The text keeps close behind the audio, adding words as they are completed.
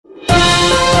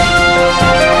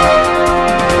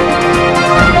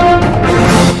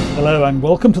and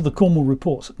welcome to the Cornwall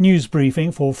Reports news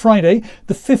briefing for Friday,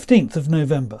 the 15th of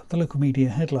November. The local media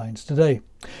headlines today.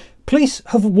 Police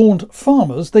have warned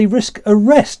farmers they risk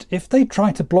arrest if they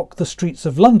try to block the streets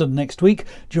of London next week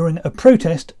during a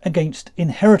protest against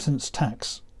inheritance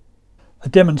tax. A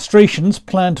demonstration's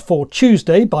planned for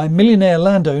Tuesday by millionaire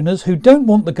landowners who don't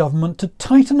want the government to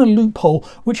tighten a loophole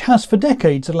which has for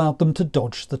decades allowed them to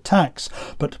dodge the tax.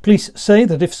 But police say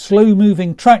that if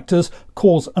slow-moving tractors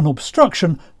cause an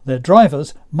obstruction, their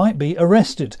drivers might be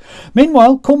arrested.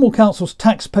 Meanwhile, Cornwall Council's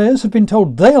taxpayers have been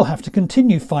told they'll have to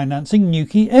continue financing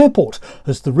Newquay Airport,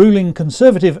 as the ruling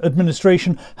Conservative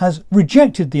administration has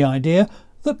rejected the idea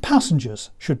that passengers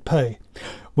should pay.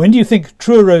 When do you think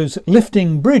Truro's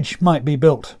lifting bridge might be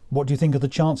built? What do you think of the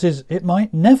chances it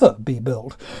might never be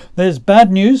built? There's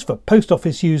bad news for post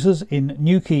office users in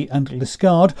Newquay and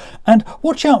Liscard, and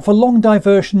watch out for long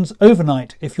diversions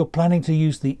overnight if you're planning to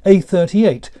use the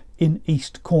A38 in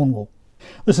East Cornwall.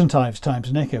 The St Ives Times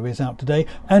and Echo is out today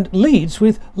and leads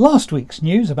with last week's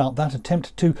news about that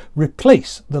attempt to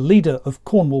replace the leader of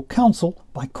Cornwall Council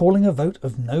by calling a vote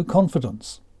of no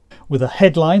confidence. With a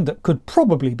headline that could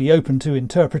probably be open to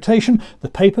interpretation, the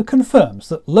paper confirms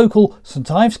that local St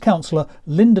Ives councillor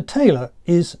Linda Taylor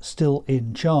is still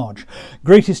in charge.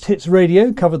 Greatest Hits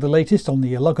Radio covered the latest on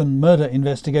the Iluggan murder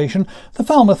investigation. The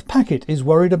Falmouth Packet is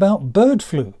worried about bird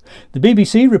flu. The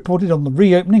BBC reported on the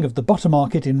reopening of the Butter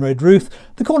Market in Redruth.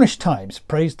 The Cornish Times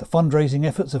praised the fundraising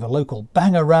efforts of a local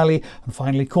banger rally. And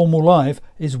finally, Cornwall Live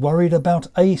is worried about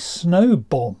a snow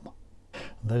bomb.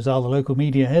 Those are the local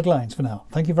media headlines for now.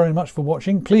 Thank you very much for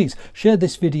watching. Please share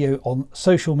this video on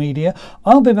social media.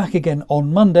 I'll be back again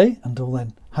on Monday. Until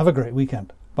then, have a great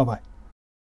weekend. Bye-bye.